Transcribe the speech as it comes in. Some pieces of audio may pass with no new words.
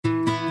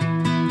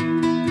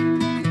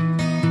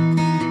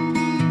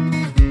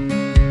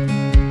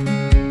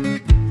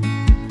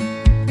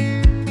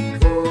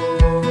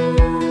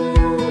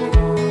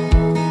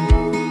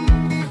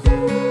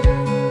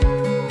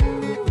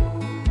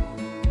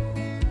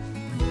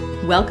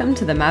Welcome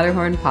to the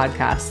Matterhorn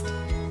podcast.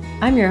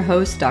 I'm your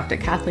host, Dr.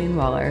 Kathleen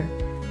Waller.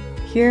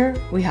 Here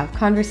we have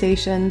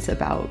conversations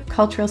about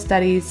cultural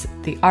studies,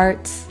 the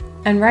arts,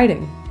 and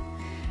writing.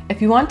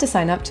 If you want to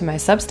sign up to my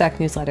Substack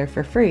newsletter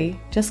for free,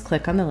 just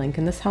click on the link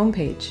in this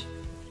homepage.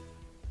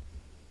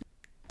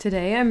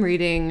 Today I'm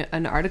reading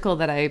an article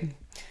that I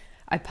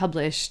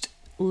published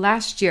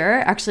last year.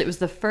 Actually, it was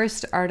the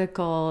first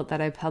article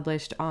that I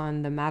published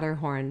on the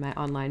Matterhorn, my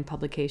online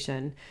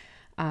publication,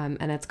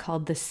 and it's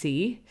called The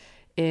Sea.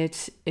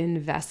 It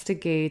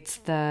investigates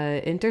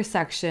the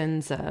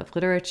intersections of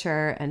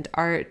literature and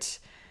art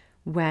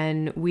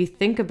when we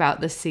think about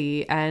the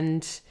sea,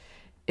 and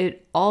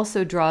it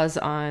also draws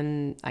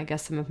on, I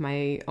guess, some of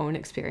my own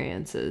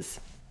experiences.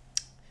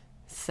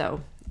 So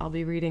I'll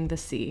be reading The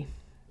Sea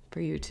for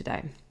you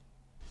today.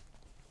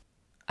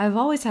 I've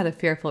always had a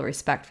fearful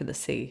respect for the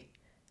sea.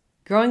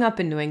 Growing up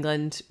in New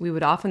England, we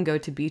would often go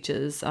to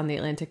beaches on the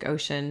Atlantic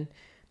Ocean.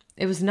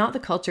 It was not the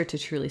culture to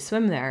truly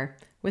swim there.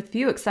 With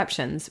few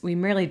exceptions, we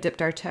merely dipped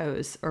our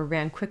toes or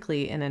ran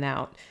quickly in and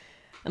out,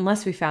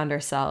 unless we found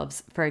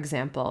ourselves, for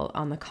example,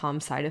 on the calm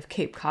side of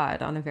Cape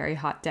Cod on a very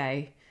hot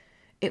day.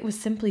 It was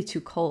simply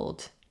too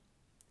cold.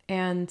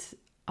 And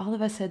all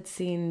of us had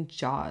seen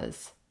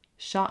Jaws,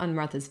 shot on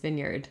Martha's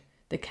Vineyard,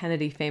 the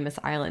Kennedy famous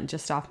island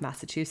just off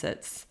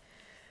Massachusetts.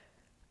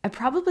 I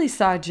probably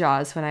saw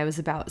Jaws when I was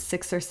about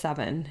 6 or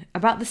 7,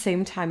 about the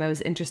same time I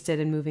was interested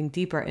in moving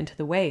deeper into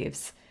the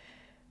waves.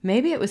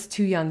 Maybe it was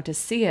too young to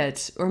see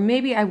it, or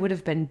maybe I would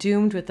have been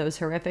doomed with those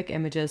horrific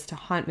images to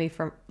haunt me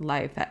for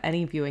life at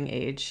any viewing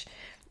age,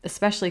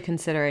 especially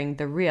considering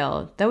the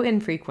real, though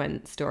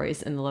infrequent,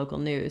 stories in the local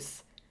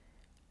news.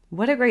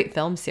 What a great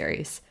film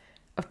series.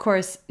 Of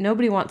course,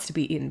 nobody wants to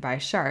be eaten by a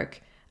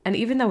shark, and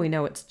even though we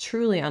know it's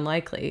truly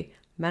unlikely,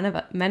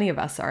 many of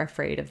us are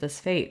afraid of this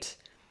fate.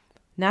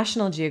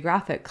 National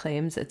Geographic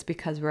claims it's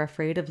because we're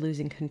afraid of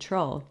losing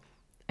control.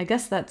 I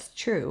guess that's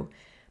true.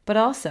 But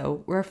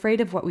also, we're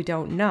afraid of what we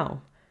don't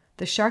know.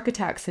 The shark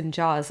attacks in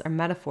Jaws are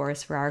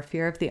metaphors for our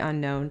fear of the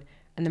unknown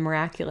and the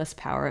miraculous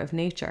power of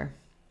nature.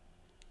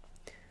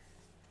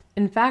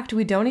 In fact,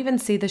 we don't even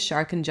see the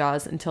shark in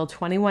Jaws until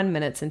 21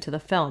 minutes into the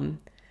film.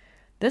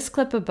 This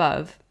clip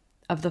above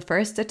of the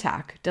first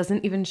attack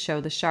doesn't even show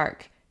the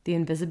shark. The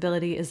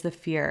invisibility is the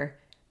fear,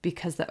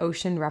 because the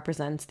ocean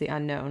represents the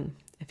unknown.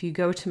 If you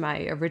go to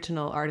my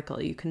original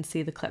article, you can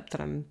see the clip that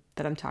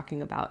I'm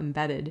talking about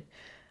embedded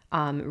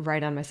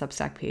right on my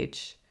Substack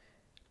page.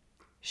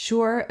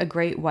 Sure, a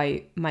great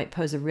white might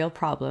pose a real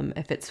problem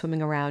if it's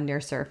swimming around near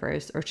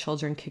surfers or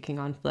children kicking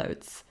on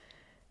floats.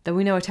 Though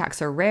we know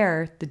attacks are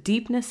rare, the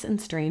deepness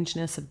and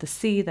strangeness of the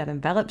sea that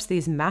envelops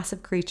these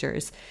massive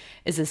creatures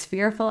is as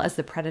fearful as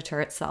the predator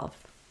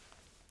itself.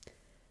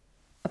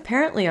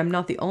 Apparently, I'm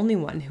not the only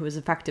one who was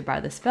affected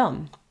by this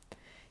film.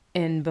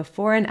 In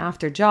Before and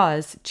After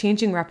Jaws,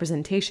 Changing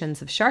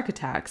Representations of Shark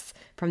Attacks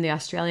from the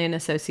Australian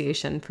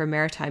Association for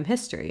Maritime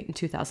History in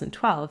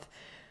 2012,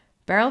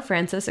 Beryl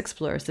Francis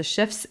explores the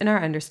shifts in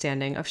our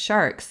understanding of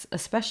sharks,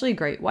 especially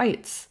great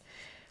whites.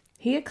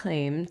 He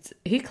claims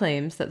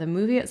that the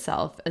movie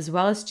itself, as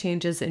well as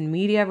changes in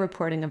media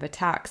reporting of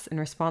attacks in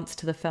response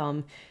to the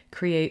film,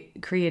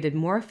 created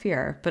more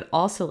fear, but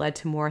also led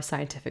to more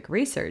scientific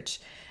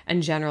research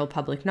and general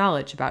public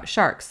knowledge about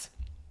sharks.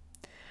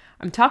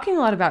 I'm talking a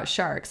lot about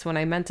sharks when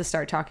I meant to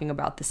start talking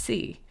about the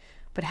sea.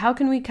 But how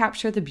can we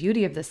capture the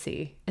beauty of the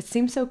sea? It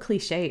seems so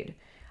cliched.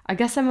 I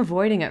guess I'm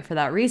avoiding it for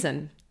that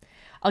reason.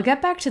 I'll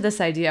get back to this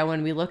idea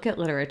when we look at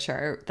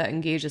literature that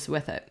engages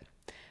with it.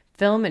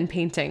 Film and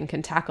painting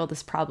can tackle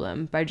this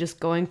problem by just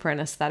going for an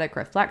aesthetic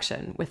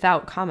reflection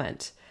without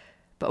comment.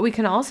 But we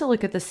can also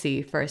look at the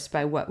sea first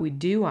by what we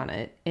do on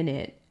it, in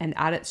it, and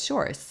at its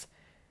shores.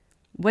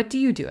 What do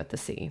you do at the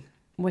sea?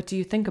 What do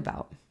you think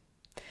about?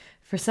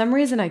 For some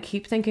reason, I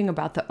keep thinking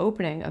about the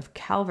opening of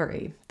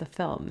Calvary, the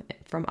film,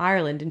 from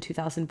Ireland in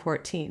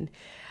 2014,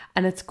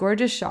 and its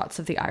gorgeous shots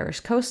of the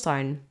Irish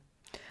coastline.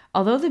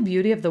 Although the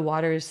beauty of the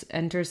waters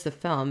enters the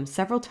film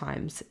several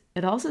times,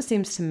 it also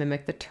seems to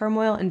mimic the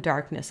turmoil and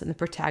darkness in the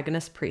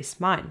protagonist priest's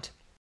mind.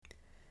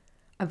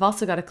 I've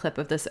also got a clip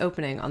of this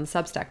opening on the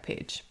Substack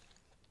page.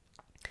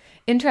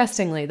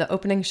 Interestingly, the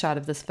opening shot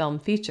of this film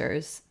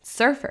features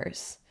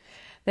surfers.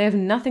 They have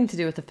nothing to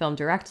do with the film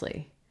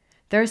directly.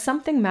 There is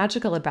something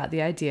magical about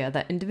the idea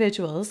that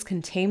individuals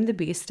can tame the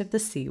beast of the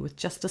sea with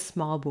just a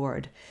small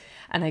board,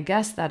 and I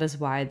guess that is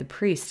why the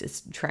priest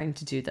is trying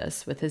to do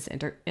this with his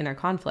inner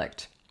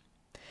conflict.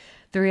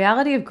 The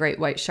reality of great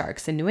white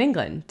sharks in New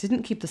England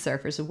didn't keep the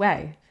surfers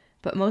away,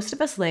 but most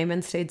of us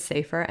laymen stayed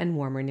safer and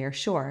warmer near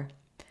shore.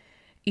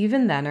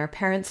 Even then, our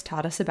parents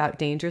taught us about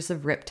dangers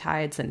of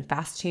riptides and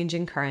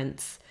fast-changing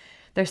currents.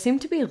 There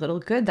seemed to be little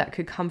good that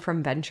could come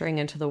from venturing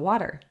into the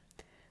water.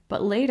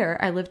 But later,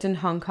 I lived in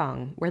Hong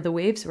Kong, where the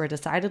waves were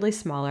decidedly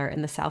smaller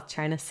in the South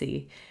China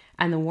Sea,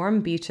 and the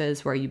warm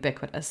beaches were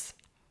ubiquitous.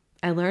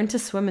 I learned to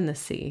swim in the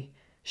sea.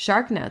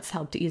 Shark nets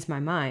helped ease my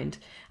mind,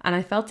 and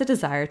I felt a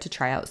desire to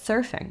try out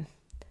surfing.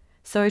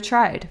 So I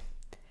tried.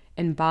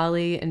 In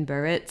Bali, in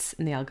Biarritz,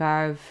 in the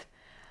Algarve,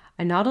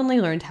 I not only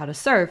learned how to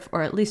surf,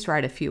 or at least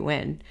ride a few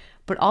in,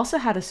 but also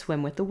how to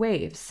swim with the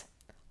waves.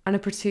 On a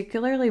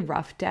particularly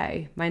rough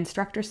day, my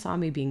instructor saw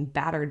me being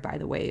battered by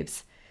the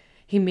waves.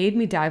 He made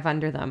me dive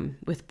under them,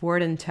 with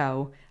board in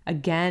tow,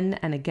 again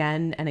and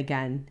again and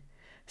again.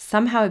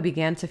 Somehow I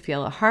began to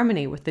feel a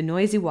harmony with the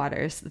noisy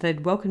waters that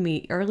had woken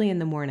me early in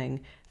the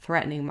morning,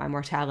 threatening my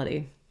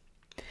mortality.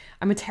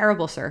 I'm a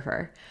terrible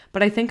surfer,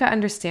 but I think I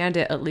understand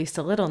it at least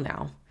a little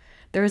now.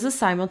 There is a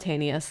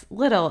simultaneous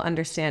little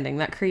understanding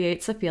that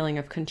creates a feeling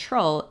of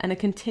control and a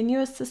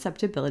continuous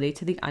susceptibility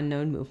to the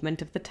unknown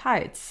movement of the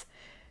tides.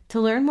 To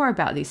learn more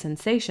about these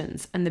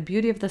sensations and the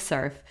beauty of the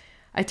surf,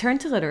 I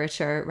turned to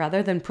literature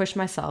rather than push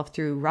myself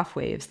through rough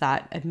waves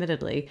that,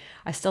 admittedly,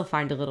 I still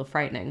find a little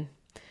frightening.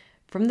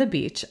 From the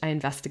beach, I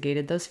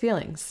investigated those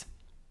feelings.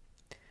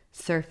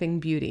 Surfing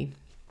Beauty.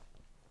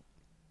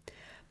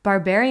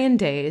 Barbarian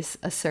Days,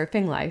 A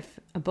Surfing Life,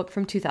 a book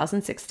from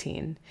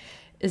 2016,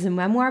 is a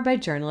memoir by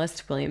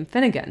journalist William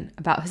Finnegan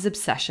about his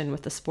obsession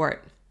with the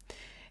sport.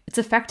 It's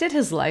affected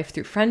his life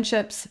through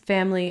friendships,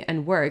 family,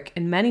 and work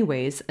in many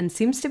ways and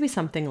seems to be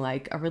something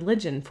like a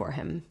religion for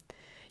him.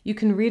 You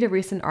can read a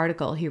recent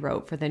article he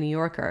wrote for The New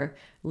Yorker,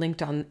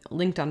 linked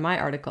on my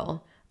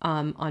article,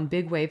 on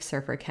big wave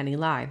surfer Kenny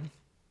Lai.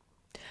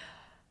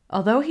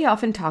 Although he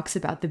often talks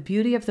about the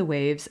beauty of the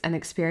waves and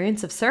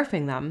experience of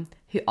surfing them,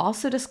 he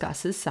also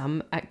discusses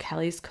some at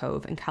Kelly's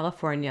Cove in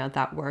California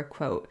that were,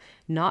 quote,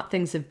 not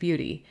things of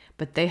beauty,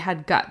 but they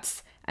had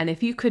guts, and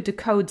if you could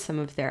decode some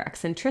of their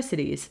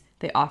eccentricities,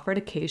 they offered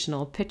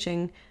occasional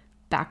pitching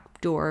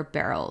backdoor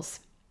barrels,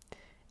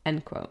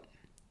 end quote.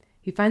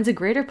 He finds a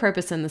greater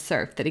purpose in the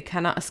surf that he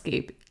cannot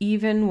escape,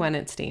 even when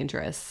it's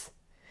dangerous.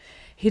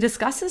 He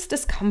discusses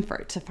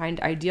discomfort to find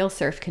ideal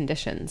surf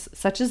conditions,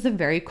 such as the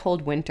very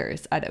cold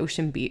winters at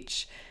Ocean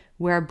Beach,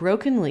 where a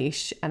broken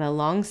leash and a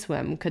long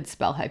swim could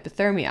spell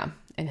hypothermia,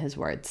 in his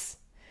words.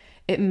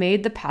 It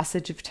made the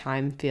passage of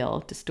time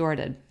feel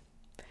distorted.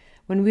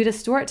 When we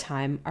distort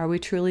time, are we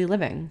truly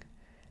living?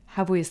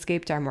 Have we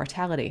escaped our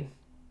mortality?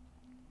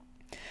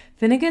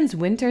 Finnegan's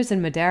winters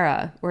in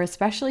Madeira were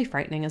especially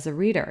frightening as a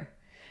reader.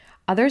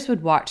 Others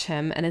would watch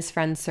him and his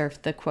friends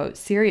surf the, quote,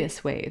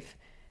 serious wave.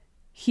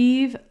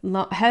 Heavy,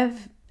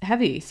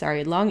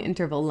 long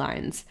interval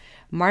lines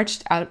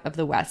marched out of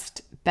the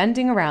west,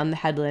 bending around the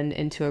headland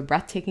into a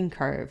breathtaking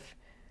curve.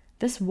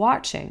 This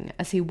watching,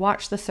 as he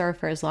watched the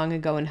surfers long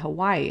ago in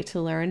Hawaii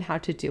to learn how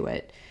to do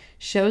it,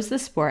 shows the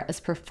sport as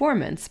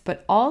performance,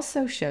 but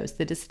also shows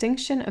the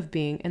distinction of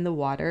being in the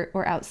water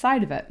or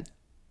outside of it.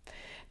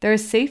 There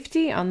is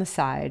safety on the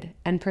side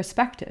and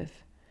perspective.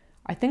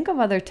 I think of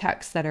other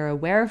texts that are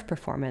aware of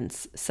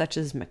performance, such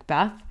as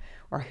Macbeth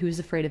or Who's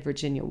Afraid of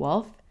Virginia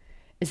Woolf.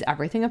 Is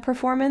everything a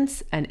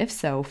performance? And if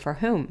so, for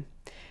whom?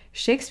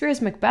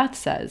 Shakespeare's Macbeth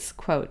says,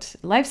 quote,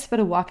 life's but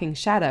a walking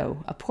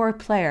shadow, a poor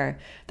player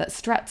that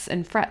struts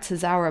and frets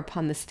his hour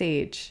upon the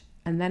stage,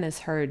 and then is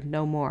heard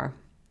no more.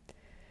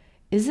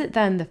 Is it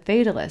then the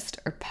fatalist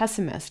or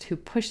pessimist who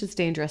pushes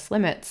dangerous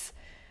limits,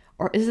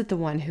 or is it the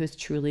one who is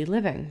truly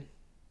living?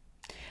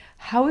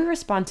 How we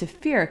respond to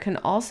fear can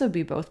also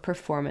be both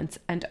performance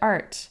and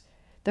art.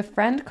 The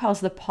friend calls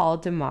the Paul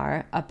de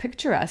Mar a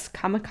picturesque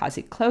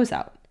kamikaze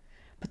closeout,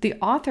 but the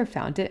author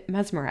found it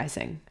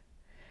mesmerizing.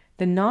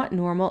 The not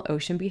normal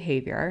ocean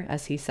behavior,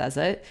 as he says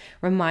it,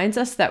 reminds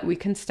us that we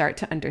can start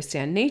to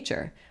understand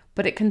nature,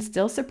 but it can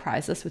still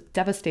surprise us with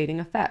devastating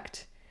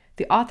effect.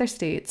 The author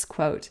states,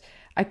 quote,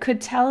 I could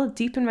tell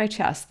deep in my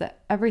chest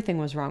that everything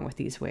was wrong with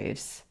these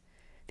waves.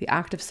 The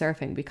act of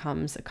surfing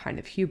becomes a kind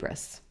of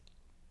hubris.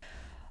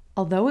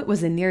 Although it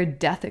was a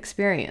near-death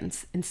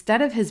experience,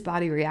 instead of his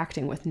body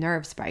reacting with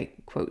nerves by,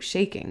 quote,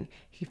 shaking,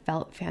 he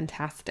felt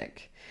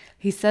fantastic.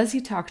 He says he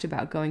talked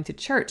about going to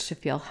church to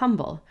feel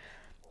humble.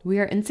 We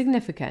are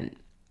insignificant,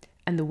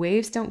 and the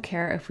waves don't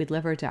care if we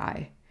live or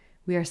die.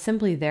 We are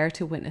simply there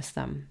to witness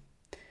them.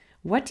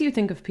 What do you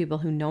think of people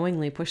who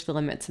knowingly push the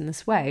limits in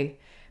this way?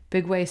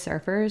 Big wave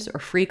surfers or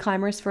free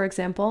climbers, for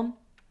example?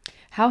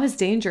 How has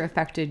danger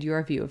affected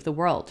your view of the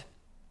world?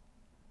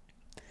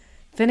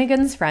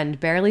 Finnegan's friend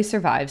barely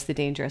survives the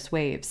dangerous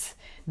waves,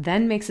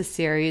 then makes a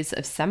series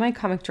of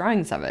semi-comic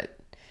drawings of it.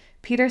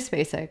 Peter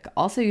Spacek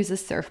also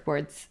uses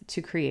surfboards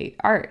to create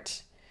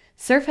art.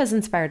 Surf has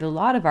inspired a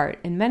lot of art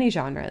in many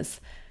genres.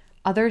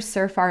 Other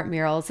surf art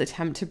murals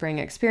attempt to bring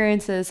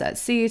experiences at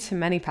sea to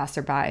many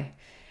passerby.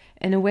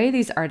 In a way,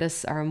 these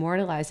artists are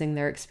immortalizing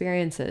their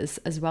experiences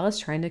as well as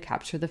trying to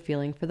capture the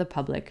feeling for the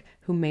public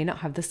who may not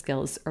have the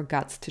skills or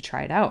guts to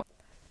try it out.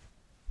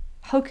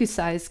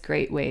 Hokusai's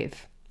Great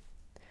Wave.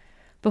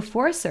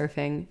 Before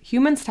surfing,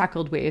 humans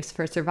tackled waves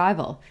for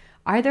survival,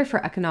 either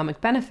for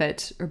economic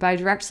benefit or by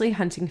directly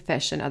hunting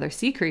fish and other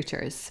sea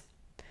creatures.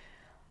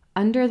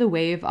 Under the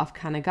Wave off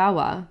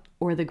Kanagawa,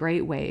 or The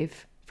Great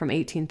Wave, from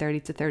 1830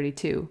 to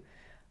 32,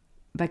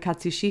 by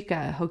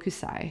Katsushika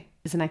Hokusai,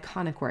 is an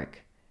iconic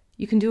work.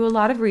 You can do a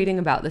lot of reading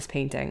about this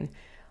painting,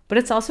 but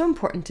it's also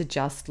important to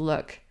just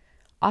look.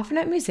 Often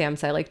at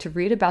museums, I like to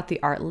read about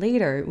the art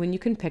later when you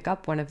can pick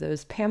up one of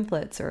those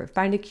pamphlets or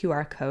find a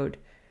QR code.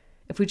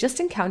 If we just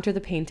encounter the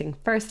painting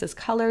first as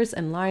colors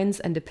and lines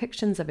and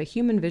depictions of a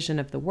human vision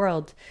of the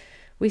world,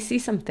 we see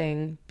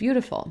something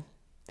beautiful.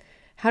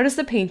 How does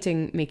the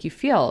painting make you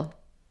feel?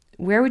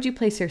 Where would you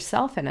place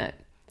yourself in it?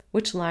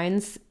 Which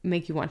lines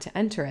make you want to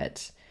enter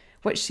it?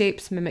 What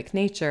shapes mimic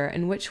nature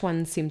and which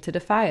ones seem to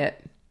defy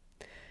it?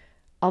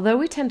 Although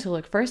we tend to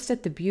look first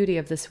at the beauty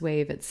of this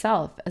wave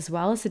itself, as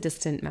well as the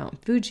distant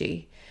Mount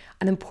Fuji,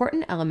 an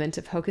important element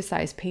of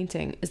Hokusai's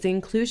painting is the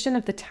inclusion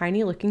of the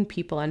tiny-looking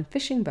people on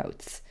fishing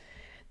boats.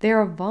 They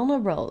are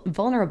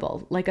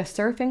vulnerable, like a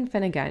surfing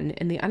Finnegan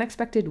in the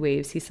unexpected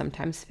waves he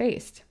sometimes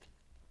faced.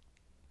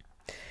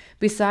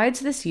 Besides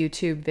this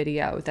YouTube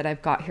video that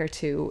I've got here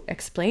to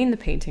explain the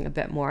painting a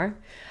bit more,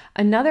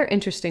 another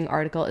interesting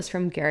article is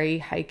from Gary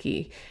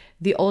Heike,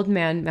 The Old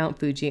Man, Mount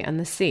Fuji, and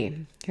the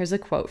Sea. Here's a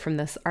quote from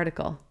this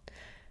article.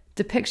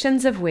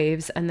 Depictions of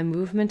waves and the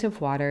movement of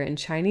water in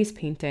Chinese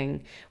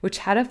painting, which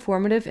had a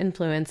formative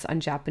influence on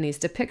Japanese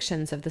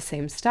depictions of the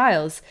same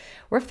styles,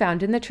 were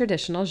found in the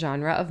traditional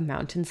genre of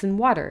mountains and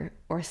water,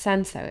 or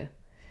sansei,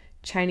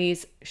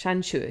 Chinese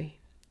shanshui.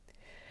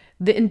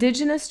 The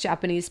indigenous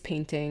Japanese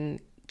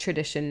painting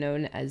tradition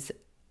known as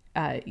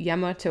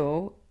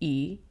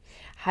Yamato-e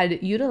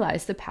had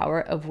utilized the power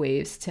of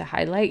waves to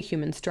highlight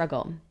human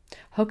struggle.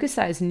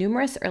 Hokusai's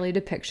numerous early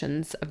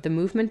depictions of the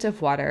movement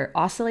of water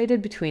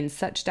oscillated between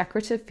such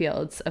decorative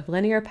fields of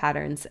linear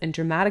patterns and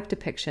dramatic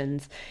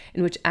depictions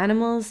in which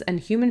animals and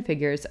human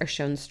figures are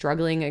shown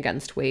struggling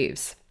against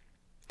waves.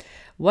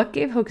 What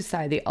gave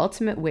Hokusai the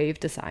ultimate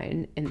wave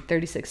design in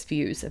 36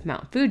 Views of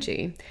Mount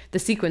Fuji, the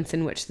sequence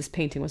in which this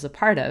painting was a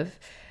part of,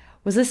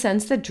 was a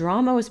sense that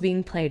drama was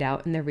being played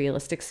out in the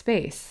realistic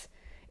space.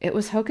 It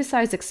was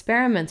Hokusai's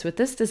experiments with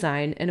this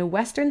design in a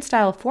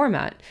Western-style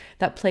format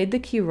that played the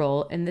key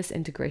role in this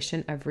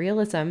integration of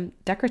realism,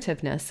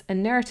 decorativeness,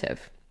 and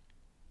narrative.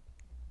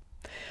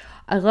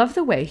 I love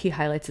the way he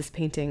highlights this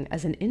painting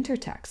as an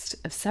intertext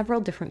of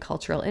several different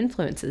cultural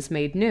influences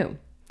made new.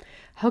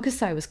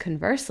 Hokusai was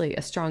conversely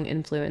a strong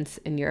influence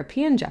in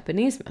European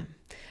Japanism,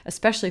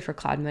 especially for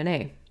Claude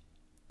Monet.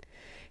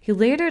 He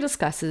later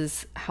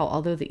discusses how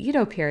although the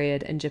Edo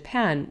period in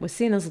Japan was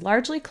seen as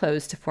largely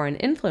closed to foreign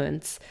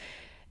influence,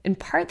 in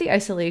part the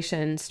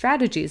isolation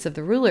strategies of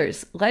the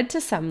rulers led to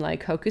some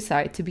like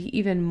Hokusai to be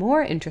even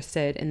more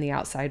interested in the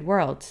outside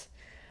world.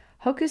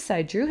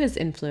 Hokusai drew his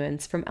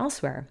influence from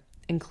elsewhere,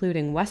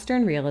 including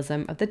Western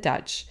realism of the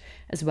Dutch,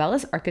 as well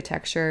as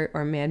architecture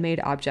or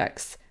man-made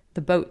objects,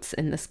 the boats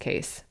in this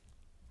case.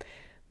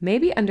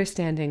 Maybe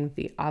understanding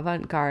the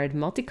avant-garde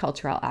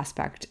multicultural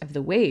aspect of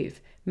the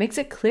wave makes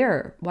it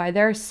clearer why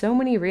there are so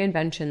many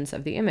reinventions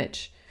of the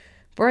image.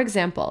 For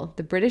example,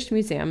 the British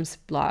Museum's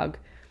blog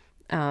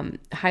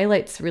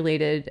highlights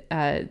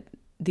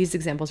these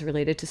examples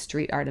related to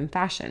street art and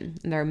fashion,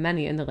 and there are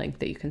many in the link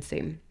that you can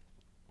see.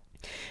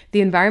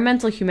 The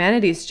Environmental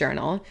Humanities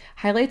Journal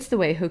highlights the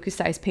way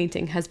Hokusai's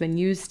painting has been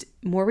used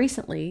more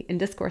recently in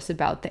discourse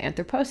about the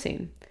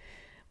Anthropocene,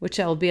 which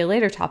will be a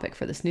later topic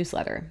for this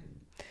newsletter.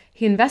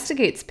 He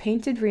investigates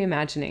painted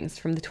reimaginings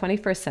from the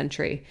 21st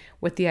century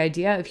with the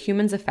idea of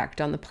humans' effect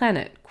on the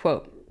planet.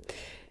 Quote,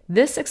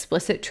 "This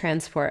explicit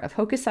transport of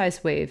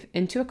Hokusai's wave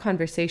into a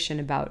conversation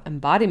about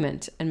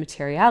embodiment and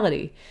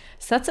materiality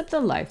sets up the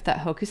life that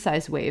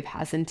Hokusai's wave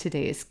has in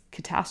today's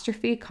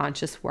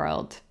catastrophe-conscious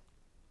world.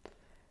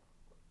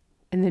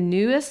 In the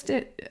newest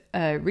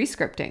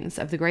rescriptings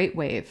of the Great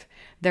Wave,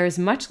 there is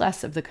much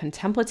less of the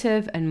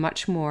contemplative and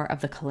much more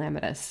of the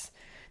calamitous.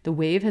 The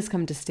wave has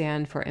come to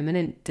stand for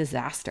imminent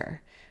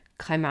disaster,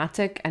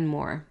 climatic and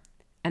more,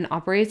 and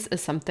operates as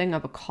something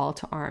of a call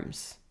to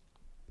arms.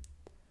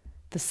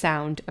 The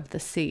sound of the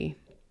sea."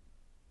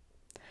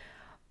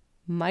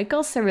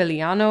 Michael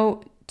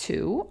Cerigliano,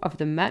 too, of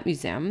the Met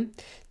Museum,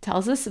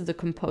 tells us of the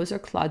composer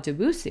Claude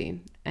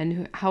Debussy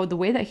and how the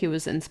way that he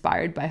was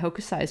inspired by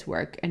Hokusai's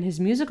work and his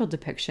musical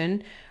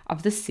depiction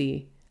of the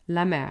sea,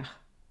 la mer,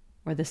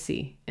 or the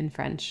sea in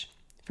French,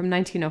 from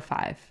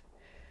 1905.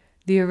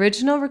 The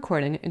original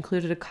recording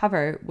included a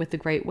cover with the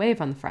Great Wave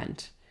on the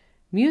front.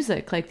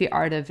 Music, like the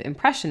art of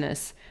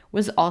Impressionists,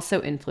 was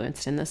also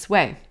influenced in this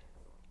way.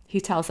 He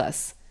tells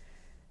us,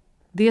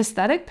 "The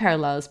aesthetic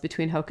parallels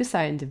between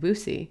Hokusai and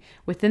Debussy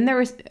within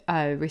their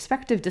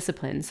respective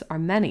disciplines are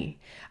many,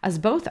 as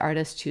both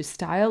artists choose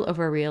style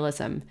over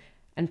realism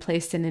and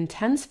placed an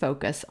intense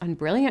focus on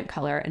brilliant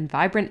color and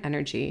vibrant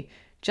energy,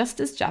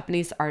 just as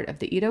Japanese art of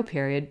the Edo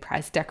period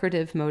prized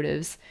decorative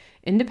motives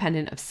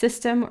independent of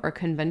system or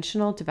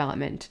conventional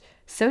development,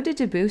 so did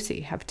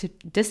Debussy have a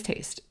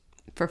distaste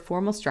for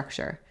formal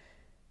structure,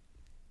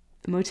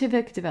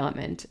 motivic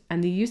development,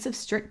 and the use of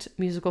strict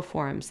musical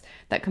forms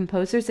that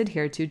composers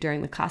adhered to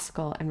during the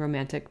classical and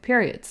romantic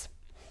periods.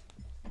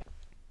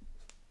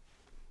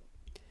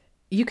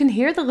 You can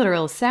hear the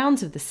literal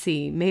sounds of the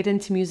sea made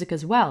into music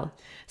as well,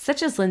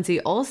 such as Lindsay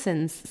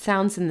Olson's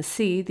Sounds in the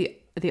Sea,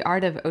 the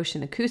Art of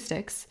Ocean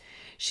Acoustics.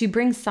 She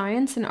brings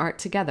science and art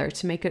together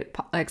to make it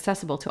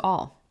accessible to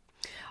all.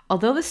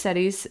 Although she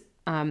studies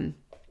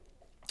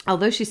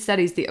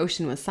the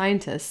ocean with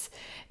scientists,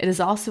 it is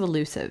also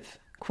elusive.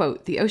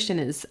 Quote, "The ocean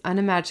is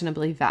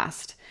unimaginably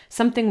vast,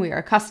 something we are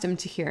accustomed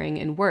to hearing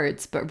in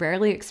words but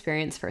rarely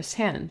experience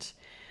firsthand.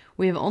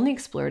 we have only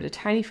explored a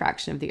tiny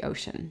fraction of the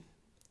ocean.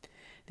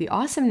 The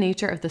awesome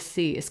nature of the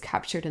sea is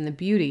captured in the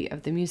beauty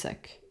of the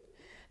music.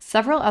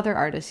 Several other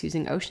artists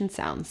using ocean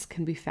sounds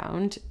can be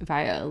found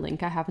via a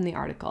link I have in the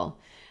article,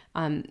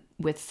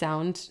 with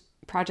sound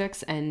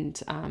projects and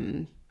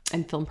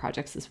film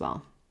projects as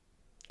well.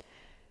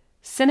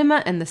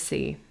 Cinema and the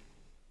sea.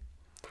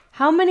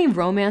 How many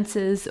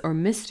romances or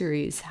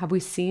mysteries have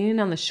we seen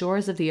on the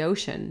shores of the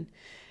ocean?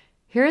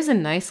 Here is a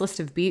nice list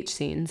of beach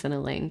scenes and a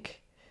link.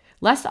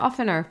 Less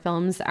often are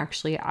films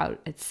actually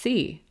out at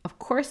sea. Of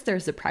course,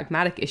 there's the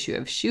pragmatic issue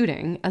of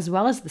shooting, as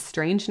well as the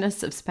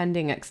strangeness of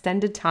spending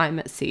extended time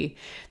at sea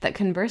that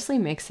conversely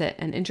makes it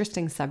an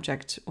interesting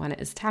subject when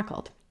it is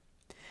tackled.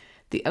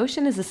 The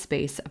ocean is a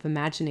space of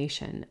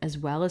imagination as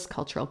well as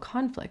cultural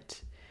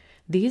conflict.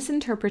 These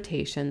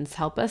interpretations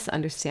help us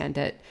understand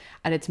it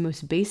at its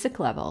most basic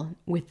level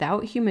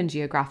without human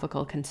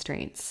geographical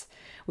constraints,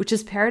 which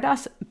is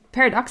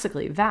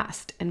paradoxically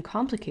vast and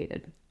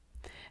complicated.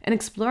 In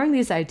exploring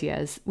these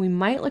ideas, we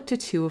might look to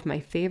two of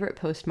my favorite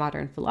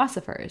postmodern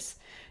philosophers,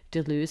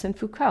 Deleuze and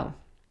Foucault.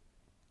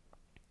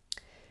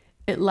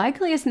 It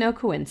likely is no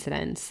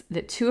coincidence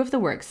that two of the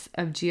works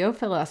of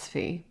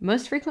geophilosophy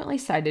most frequently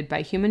cited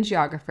by human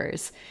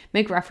geographers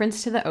make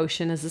reference to the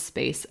ocean as a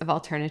space of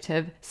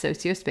alternative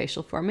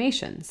sociospatial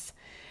formations.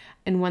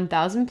 In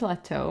 1000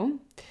 Plateaux,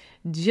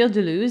 Gilles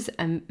Deleuze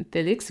and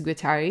Félix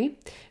Guattari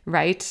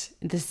write,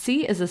 "The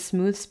sea is a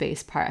smooth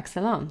space par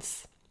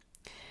excellence."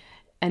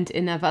 And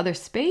in Of Other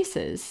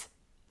Spaces,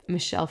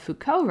 Michel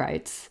Foucault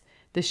writes,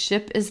 "The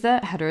ship is the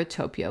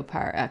heterotopia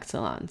par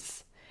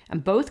excellence." In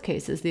both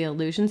cases, the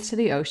allusions to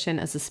the ocean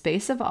as a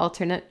space of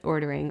alternate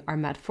ordering are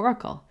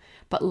metaphorical,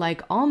 but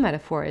like all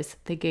metaphors,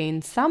 they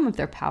gain some of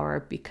their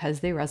power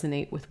because they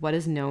resonate with what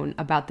is known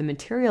about the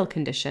material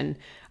condition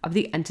of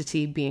the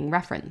entity being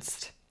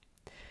referenced.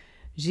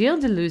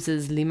 Gilles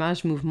Deleuze's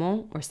L'image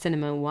mouvement, or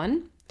Cinema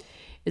 1,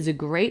 is a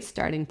great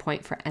starting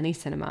point for any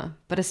cinema,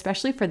 but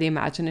especially for the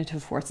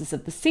imaginative forces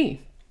of the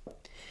sea.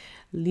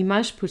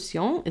 L'image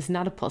pulsion is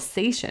not a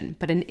pulsation,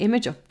 but an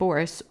image of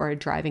force or a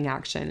driving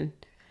action.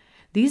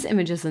 These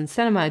images in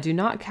cinema do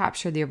not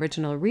capture the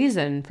original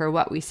reason for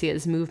what we see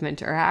as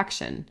movement or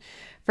action.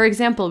 For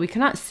example, we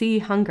cannot see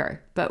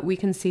hunger, but we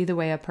can see the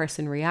way a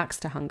person reacts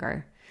to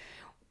hunger.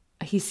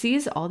 He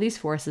sees all these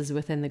forces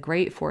within the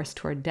great force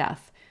toward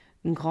death,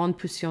 une grande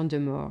pulsion de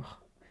mort.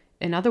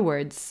 In other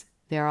words,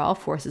 they are all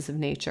forces of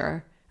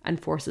nature and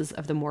forces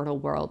of the mortal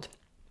world.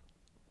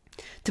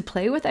 To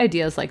play with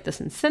ideas like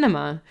this in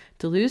cinema,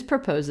 Deleuze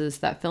proposes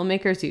that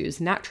filmmakers use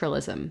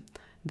naturalism,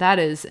 that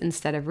is,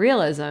 instead of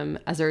realism,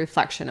 as a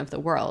reflection of the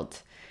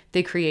world.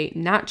 They create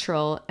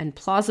natural and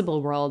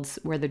plausible worlds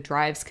where the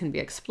drives can be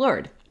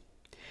explored.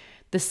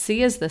 The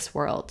sea is this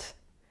world.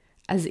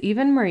 As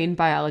even marine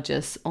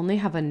biologists only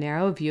have a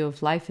narrow view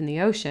of life in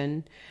the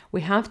ocean,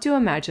 we have to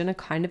imagine a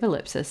kind of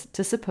ellipsis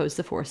to suppose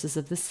the forces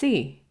of the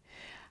sea.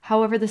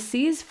 However, the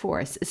sea's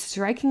force is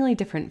strikingly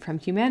different from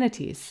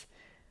humanity's.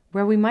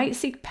 Where we might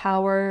seek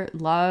power,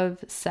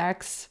 love,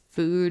 sex,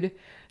 food,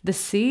 the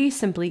sea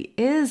simply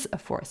is a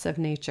force of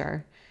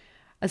nature.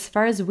 As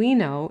far as we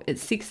know, it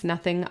seeks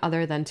nothing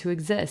other than to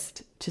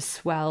exist, to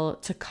swell,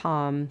 to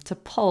calm, to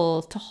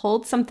pull, to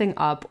hold something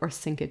up or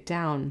sink it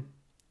down.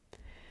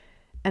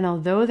 And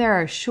although there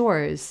are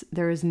shores,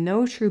 there is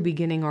no true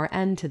beginning or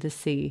end to the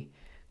sea,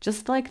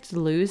 just like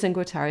Deleuze and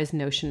Guattari's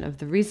notion of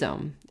the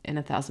rhizome in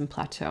 1000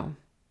 Plateaux.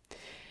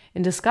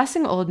 In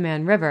discussing Old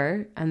Man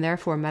River, and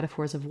therefore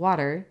metaphors of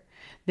water,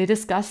 they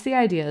discuss the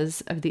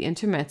ideas of the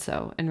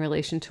intermezzo in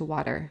relation to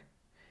water.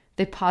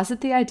 They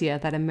posit the idea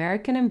that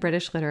American and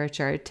British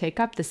literature take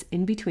up this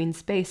in-between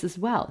space as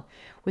well,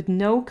 with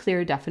no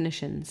clear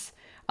definitions,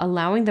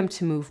 allowing them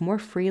to move more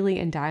freely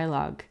in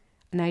dialogue,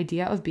 an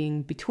idea of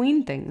being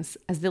between things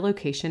as the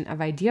location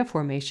of idea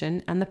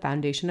formation and the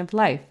foundation of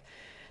life,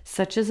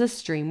 such as a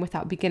stream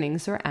without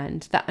beginnings or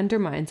end that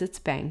undermines its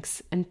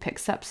banks and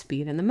picks up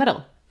speed in the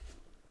middle.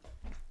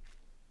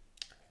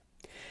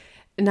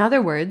 In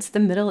other words, the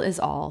middle is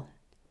all.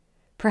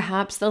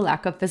 Perhaps the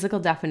lack of physical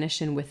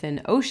definition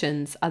within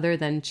oceans, other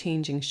than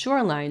changing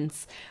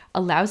shorelines,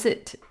 allows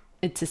it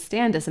to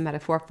stand as a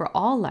metaphor for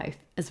all life,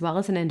 as well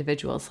as an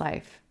individual's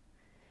life.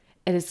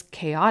 It is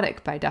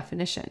chaotic by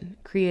definition,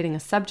 creating a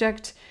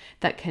subject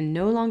that can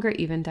no longer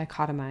even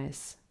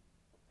dichotomize.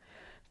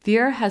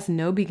 Fear has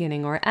no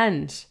beginning or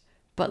end,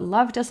 but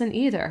love doesn't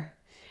either.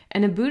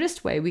 In a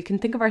Buddhist way, we can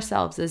think of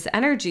ourselves as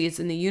energies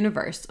in the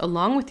universe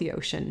along with the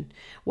ocean.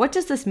 What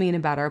does this mean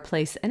about our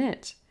place in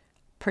it?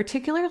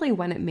 Particularly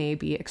when it may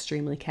be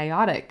extremely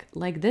chaotic,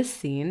 like this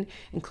scene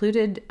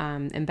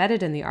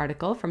embedded in the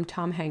article from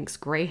Tom Hanks'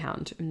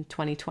 Greyhound in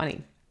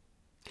 2020,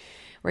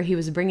 where he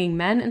was bringing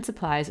men and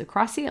supplies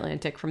across the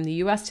Atlantic from the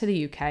US to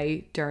the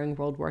UK during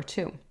World War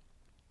II.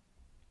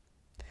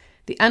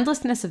 The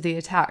endlessness of the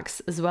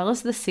attacks, as well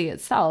as the sea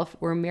itself,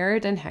 were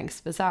mirrored in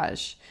Hanks'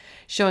 visage,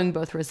 showing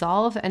both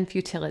resolve and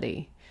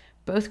futility,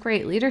 both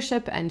great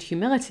leadership and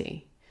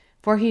humility.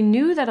 For he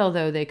knew that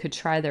although they could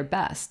try their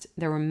best,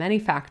 there were many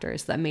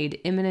factors that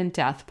made imminent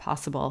death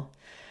possible.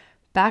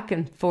 back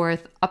and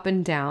forth, up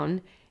and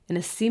down, in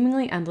a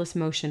seemingly endless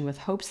motion with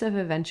hopes of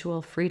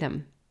eventual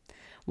freedom.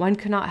 One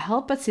cannot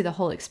help but see the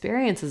whole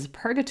experience as a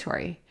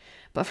purgatory.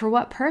 But for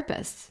what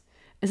purpose?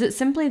 Is it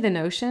simply the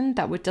notion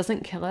that what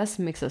doesn't kill us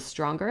makes us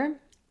stronger?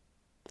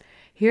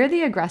 Here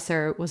the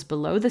aggressor was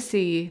below the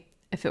sea,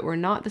 if it were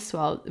not the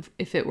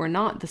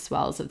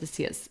swells of the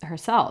sea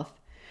herself.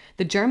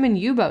 The German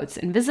U-boats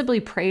invisibly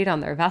preyed on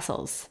their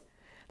vessels,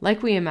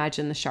 like we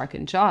imagine the shark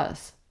in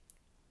Jaws.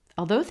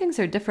 Although things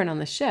are different on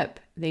the ship,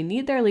 they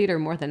need their leader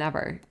more than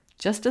ever,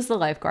 just as the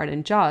lifeguard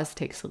in Jaws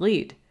takes the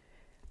lead.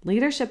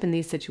 Leadership in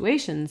these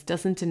situations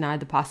doesn't deny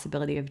the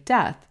possibility of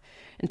death.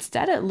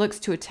 Instead, it looks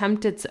to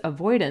attempt its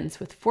avoidance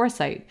with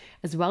foresight,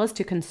 as well as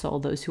to console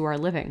those who are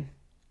living.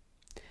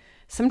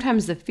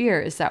 Sometimes the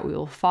fear is that we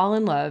will fall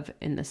in love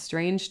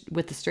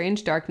with the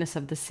strange darkness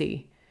of the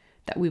sea,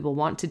 that we will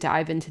want to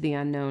dive into the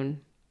unknown.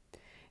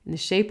 In The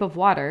Shape of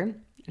Water,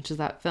 which is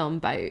that film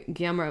by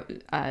Guillermo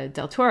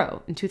del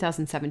Toro in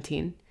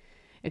 2017,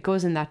 it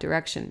goes in that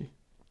direction.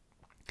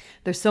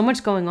 There's so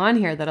much going on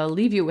here that I'll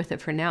leave you with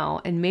it for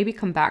now and maybe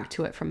come back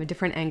to it from a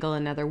different angle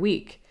another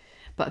week,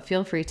 but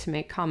feel free to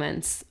make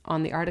comments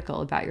on the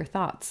article about your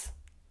thoughts.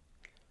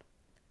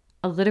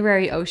 A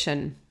literary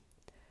ocean.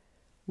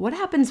 What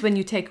happens when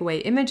you take away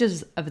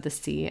images of the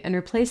sea and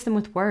replace them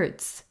with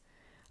words?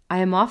 I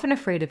am often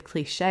afraid of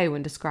cliché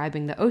when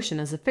describing the ocean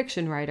as a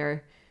fiction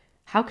writer.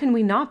 How can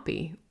we not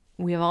be?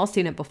 We have all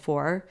seen it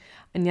before,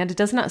 and yet it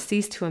does not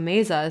cease to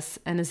amaze us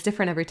and is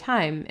different every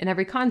time, in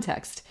every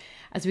context,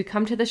 as we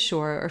come to the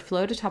shore or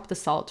float atop the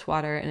salt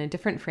water in a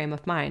different frame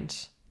of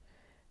mind.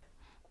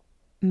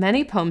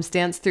 Many poems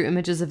dance through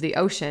images of the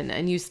ocean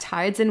and use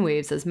tides and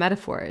waves as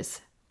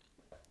metaphors.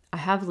 I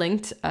have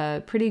linked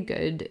a pretty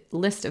good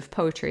list of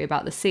poetry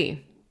about the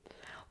sea.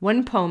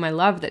 One poem I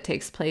love that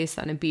takes place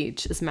on a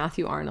beach is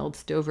Matthew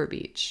Arnold's Dover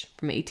Beach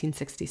from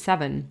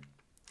 1867.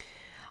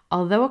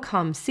 Although a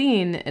calm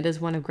scene, it is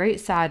one of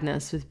great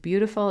sadness with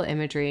beautiful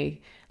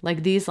imagery,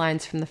 like these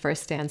lines from the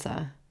first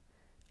stanza.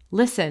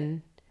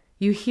 Listen,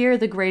 you hear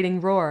the grating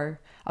roar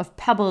of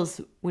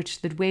pebbles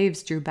which the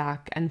waves drew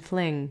back and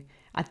fling,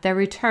 at their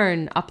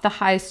return up the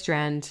high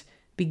strand,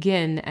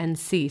 begin and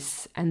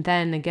cease, and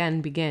then again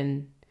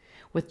begin,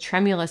 with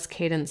tremulous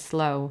cadence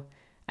slow,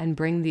 and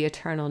bring the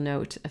eternal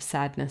note of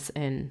sadness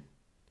in.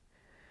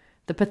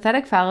 The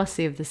pathetic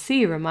fallacy of the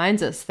sea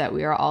reminds us that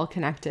we are all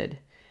connected.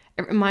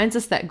 It reminds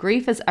us that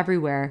grief is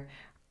everywhere,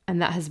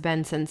 and that has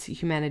been since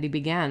humanity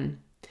began.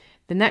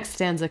 The next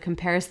stanza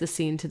compares the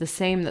scene to the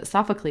same that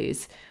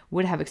Sophocles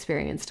would have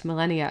experienced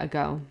millennia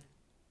ago.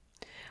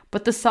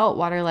 But the salt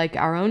water, like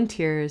our own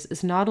tears,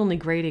 is not only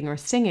grating or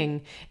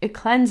stinging, it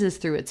cleanses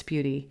through its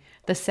beauty.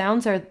 The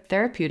sounds are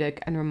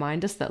therapeutic and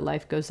remind us that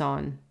life goes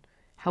on.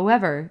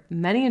 However,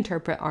 many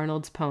interpret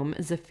Arnold's poem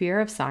as a fear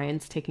of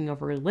science taking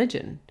over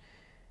religion.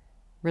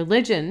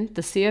 Religion,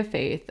 the sea of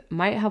faith,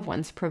 might have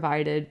once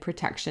provided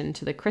protection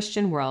to the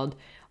Christian world,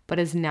 but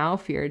is now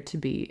feared to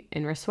be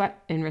in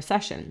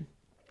recession.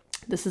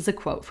 This is a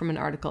quote from an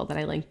article that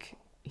I link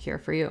here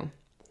for you.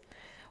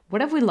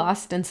 What have we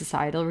lost in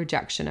societal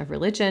rejection of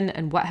religion,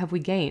 and what have we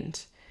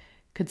gained?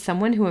 Could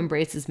someone who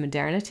embraces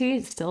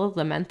modernity still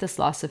lament this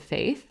loss of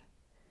faith?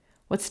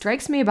 What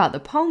strikes me about the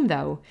poem,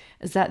 though,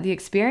 is that the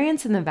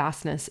experience in the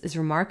vastness is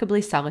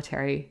remarkably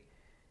solitary.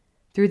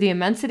 Through the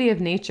immensity of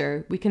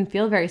nature, we can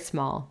feel very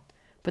small,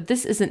 but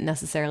this isn't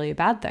necessarily a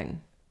bad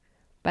thing.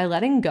 By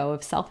letting go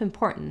of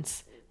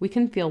self-importance, we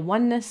can feel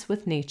oneness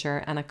with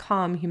nature and a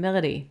calm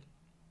humility.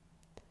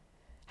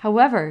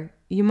 However,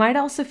 you might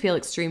also feel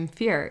extreme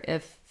fear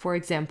if, for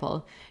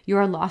example, you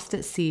are lost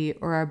at sea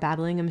or are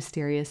battling a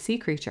mysterious sea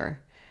creature.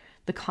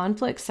 The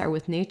conflicts are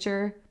with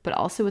nature, but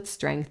also with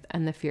strength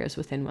and the fears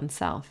within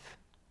oneself.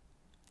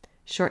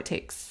 Short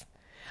takes.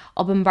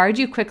 I'll bombard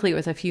you quickly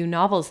with a few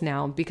novels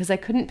now because I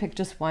couldn't pick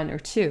just one or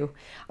two,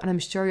 and I'm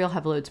sure you'll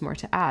have loads more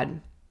to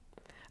add.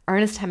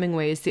 Ernest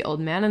Hemingway's The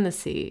Old Man and the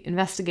Sea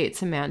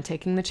investigates a man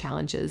taking the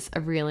challenges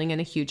of reeling in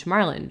a huge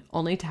marlin,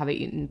 only to have it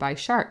eaten by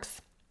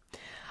sharks.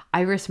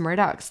 Iris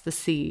Murdoch's The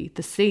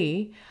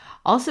Sea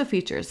also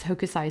features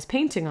Hokusai's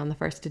painting on the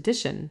first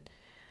edition.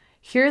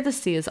 Here the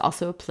sea is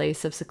also a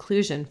place of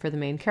seclusion for the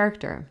main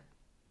character.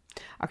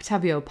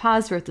 Octavio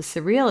Paz wrote the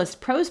surrealist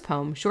prose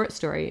poem short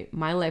story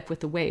My Life with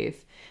the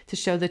Wave to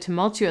show the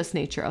tumultuous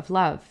nature of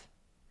love.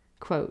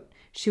 Quote,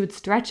 she would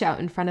stretch out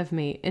in front of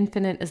me,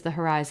 infinite as the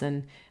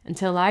horizon,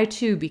 until I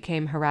too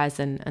became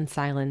horizon and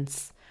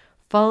silence.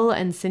 Full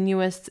and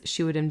sinuous,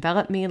 she would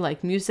envelop me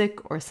like music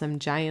or some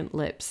giant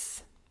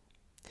lips.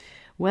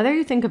 Whether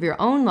you think of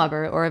your own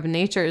lover or of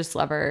nature's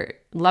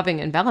loving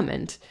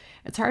envelopment,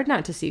 it's hard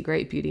not to see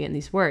great beauty in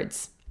these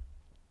words.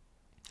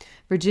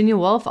 Virginia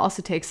Woolf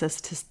also takes us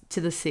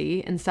to the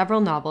sea in several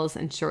novels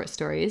and short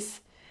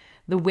stories.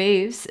 The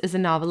Waves is a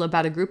novel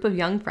about a group of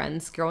young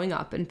friends growing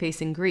up and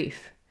facing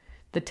grief.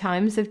 The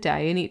times of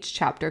day in each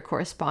chapter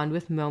correspond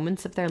with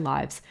moments of their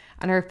lives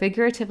and are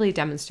figuratively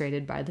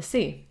demonstrated by the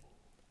sea.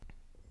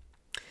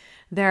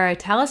 There are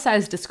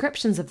italicized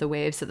descriptions of the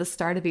waves at the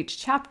start of each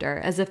chapter,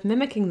 as if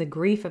mimicking the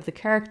grief of the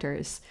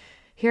characters.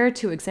 Here are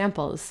two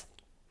examples.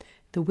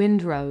 The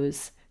wind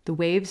rose. The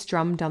waves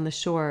drummed on the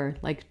shore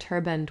like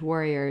turbaned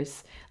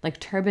warriors, like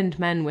turbaned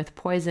men with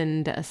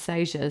poisoned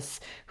assages,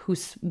 who,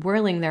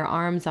 whirling their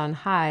arms on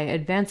high,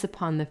 advance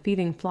upon the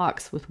feeding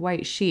flocks with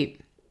white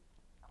sheep.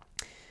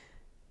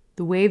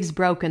 The waves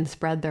broke and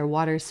spread their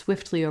waters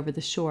swiftly over the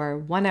shore.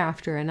 One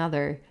after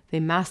another, they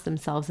massed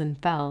themselves and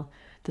fell.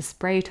 The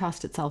spray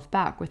tossed itself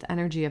back with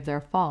energy of their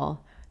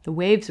fall. The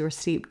waves were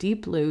steep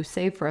deep blue,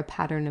 save for a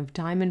pattern of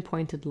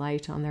diamond-pointed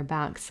light on their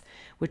backs,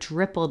 which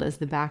rippled as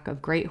the back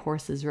of great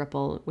horses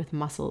ripple with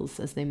muscles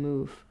as they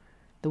move.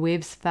 The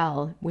waves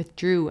fell,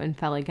 withdrew, and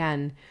fell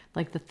again,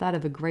 like the thud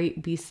of a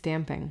great beast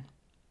stamping.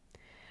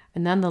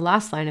 And then the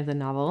last line of the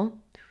novel,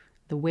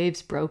 the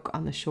waves broke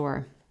on the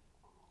shore.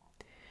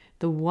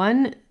 The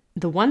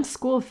once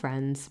school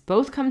friends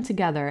both come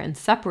together and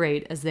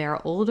separate as they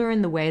are older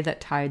in the way that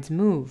tides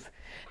move.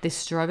 They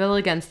struggle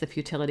against the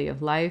futility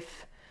of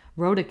life.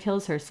 Rhoda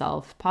kills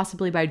herself,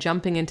 possibly by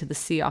jumping into the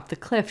sea off the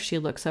cliff she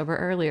looks over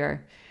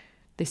earlier.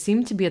 They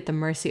seem to be at the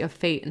mercy of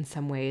fate in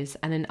some ways,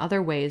 and in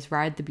other ways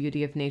ride the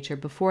beauty of nature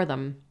before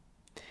them.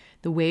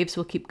 The waves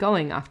will keep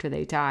going after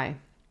they die.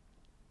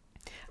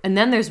 And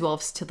then there's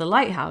Wolfe's To the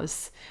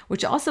Lighthouse,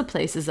 which also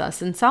places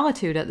us in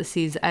solitude at the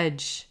sea's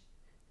edge.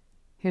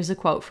 Here's a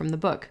quote from the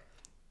book.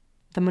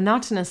 The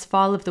monotonous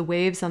fall of the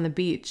waves on the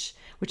beach,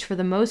 which for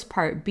the most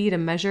part beat a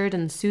measured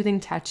and soothing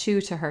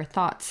tattoo to her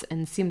thoughts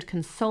and seemed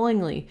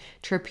consolingly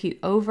to repeat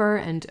over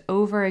and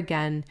over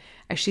again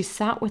as she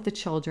sat with the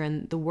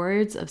children the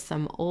words of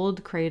some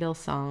old cradle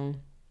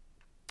song.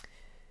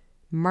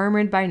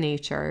 Murmured by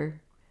nature,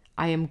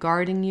 I am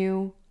guarding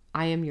you,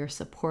 I am your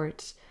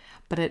support.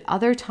 But at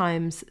other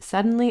times,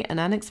 suddenly and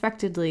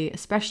unexpectedly,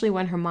 especially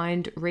when her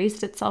mind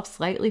raised itself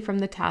slightly from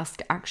the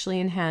task actually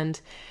in hand,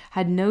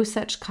 had no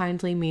such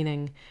kindly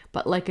meaning,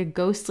 but like a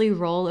ghostly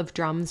roll of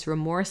drums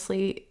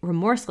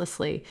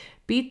remorselessly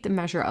beat the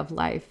measure of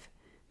life,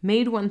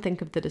 made one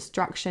think of the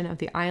destruction of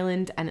the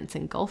island and its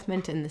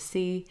engulfment in the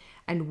sea,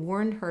 and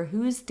warned her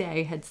whose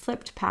day had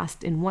slipped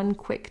past in one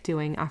quick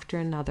doing after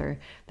another,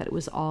 that it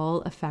was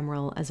all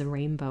ephemeral as a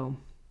rainbow.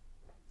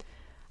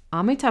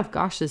 Amitav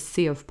Ghosh's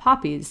Sea of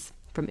Poppies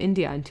from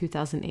India in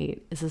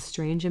 2008 is a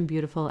strange and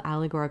beautiful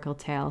allegorical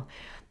tale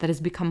that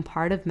has become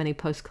part of many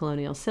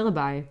post-colonial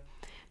syllabi.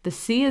 The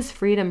sea is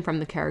freedom from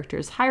the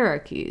characters'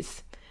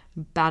 hierarchies,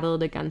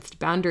 battled against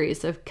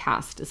boundaries of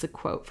caste is a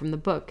quote from the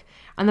book,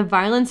 and the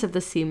violence of the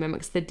sea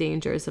mimics the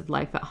dangers of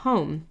life at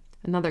home.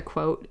 Another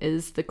quote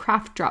is, the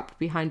craft dropped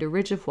behind a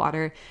ridge of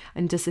water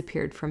and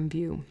disappeared from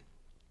view.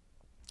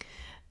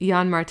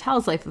 Ian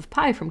Martel's Life of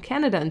Pi from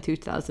Canada in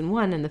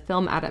 2001 and the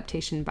film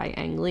adaptation by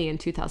Ang Lee in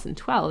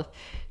 2012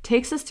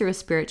 takes us through a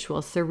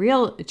spiritual,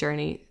 surreal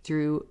journey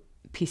through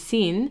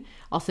Piscine,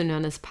 also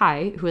known as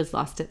Pi, who is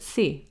lost at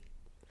sea.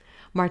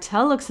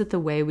 Martel looks at the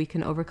way we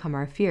can overcome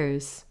our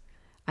fears.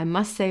 I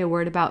must say a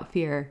word about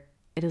fear.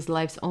 It is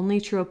life's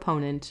only true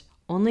opponent.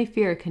 Only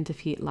fear can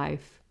defeat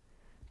life.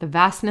 The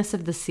vastness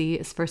of the sea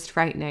is first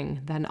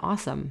frightening, then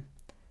awesome.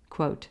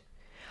 Quote,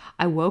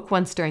 I woke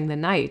once during the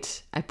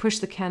night. I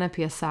pushed the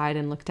canopy aside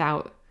and looked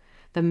out.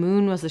 The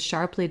moon was a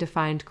sharply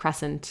defined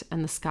crescent,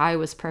 and the sky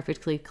was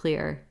perfectly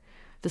clear.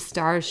 The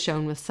stars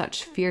shone with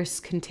such fierce,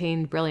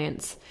 contained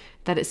brilliance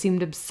that it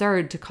seemed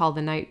absurd to call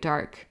the night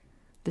dark.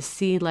 The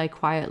sea lay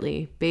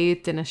quietly,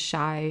 bathed in a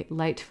shy,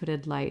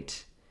 light-footed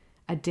light,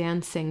 a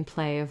dancing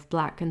play of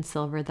black and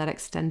silver that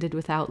extended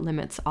without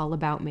limits all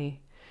about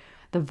me.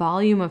 The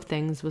volume of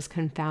things was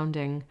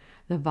confounding,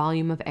 the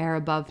volume of air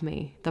above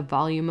me, the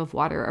volume of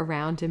water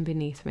around and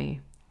beneath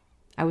me.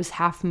 I was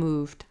half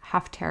moved,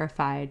 half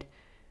terrified.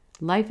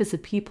 Life is a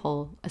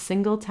peephole, a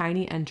single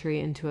tiny entry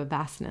into a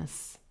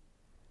vastness.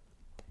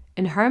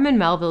 In Herman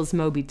Melville's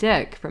Moby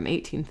Dick from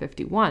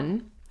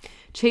 1851,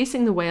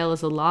 chasing the whale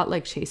is a lot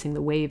like chasing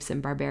the waves in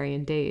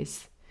barbarian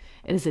days.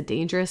 It is a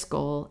dangerous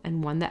goal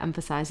and one that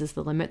emphasizes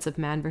the limits of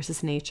man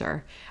versus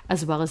nature,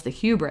 as well as the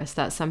hubris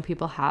that some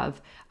people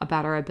have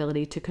about our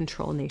ability to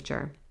control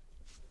nature.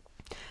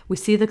 We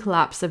see the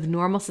collapse of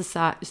normal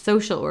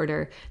social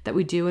order that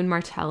we do in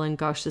Martel and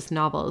Ghosh's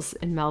novels,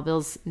 in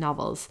Melville's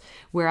novels,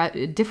 where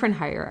a different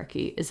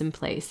hierarchy is in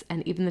place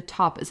and even the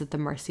top is at the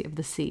mercy of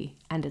the sea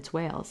and its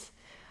whales.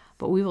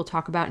 But we will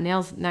talk about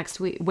whales next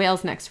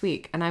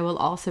week, and I will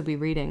also be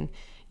reading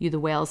you the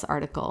whales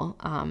article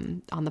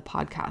on the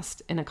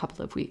podcast in a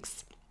couple of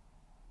weeks.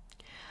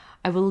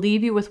 I will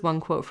leave you with one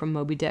quote from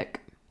Moby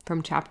Dick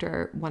from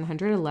chapter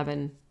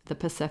 111, The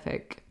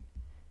Pacific.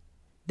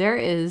 There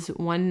is,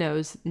 one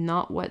knows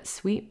not what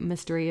sweet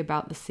mystery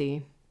about the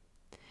sea,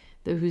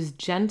 whose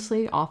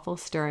gently awful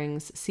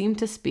stirrings seem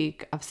to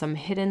speak of some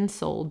hidden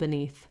soul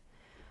beneath,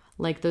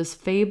 like those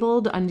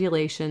fabled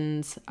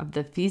undulations of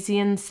the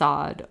Phaeacian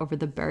sod over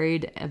the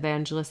buried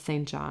evangelist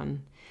St.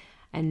 John.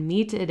 And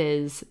meet it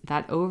is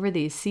that over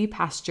these sea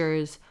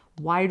pastures,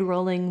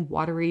 wide-rolling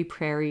watery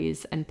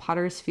prairies, and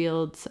potter's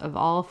fields of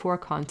all four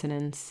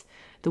continents,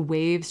 the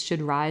waves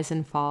should rise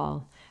and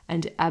fall,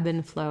 and ebb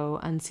and flow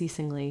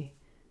unceasingly.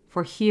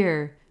 For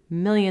here,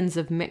 millions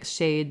of mixed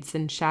shades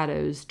and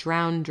shadows,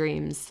 drowned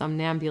dreams,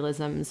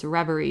 somnambulisms,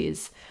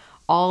 reveries,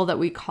 all that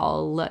we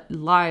call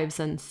lives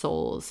and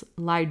souls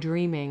lie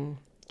dreaming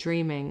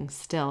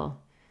still,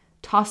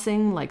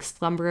 tossing like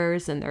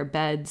slumberers in their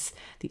beds,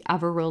 the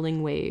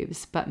ever-rolling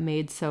waves, but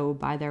made so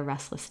by their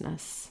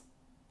restlessness.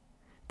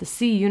 The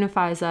sea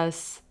unifies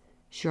us.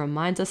 She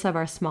reminds us of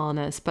our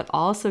smallness, but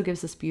also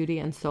gives us beauty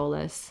and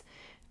solace,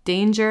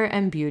 danger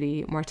and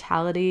beauty,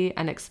 mortality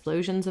and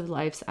explosions of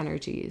life's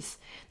energies.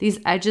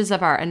 These edges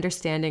of our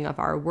understanding of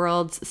our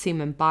worlds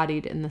seem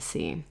embodied in the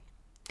sea.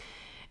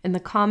 In the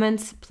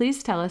comments,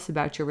 please tell us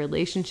about your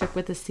relationship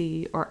with the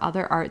sea or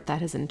other art that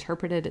has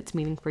interpreted its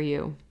meaning for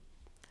you.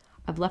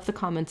 I've left the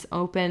comments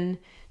open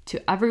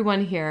to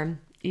everyone here,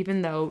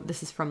 even though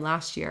this is from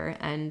last year,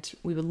 and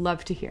we would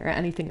love to hear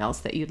anything else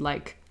that you'd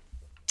like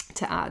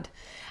to add.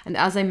 And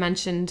as I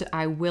mentioned,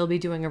 I will be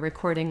doing a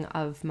recording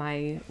of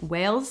my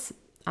whales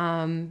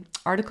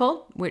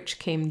article, which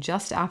came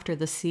just after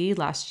the sea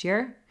last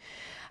year.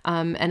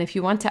 And if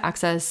you want to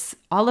access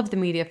all of the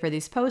media for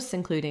these posts,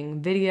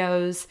 including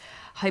videos,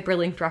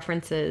 hyperlinked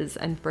references,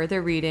 and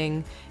further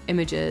reading,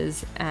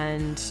 images,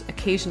 and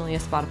occasionally a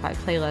Spotify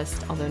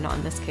playlist, although not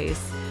in this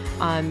case,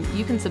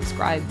 you can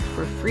subscribe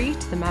for free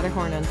to the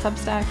Matterhorn on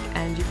Substack,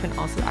 and you can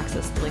also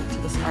access the link to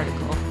this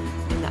article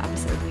in the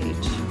episode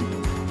page.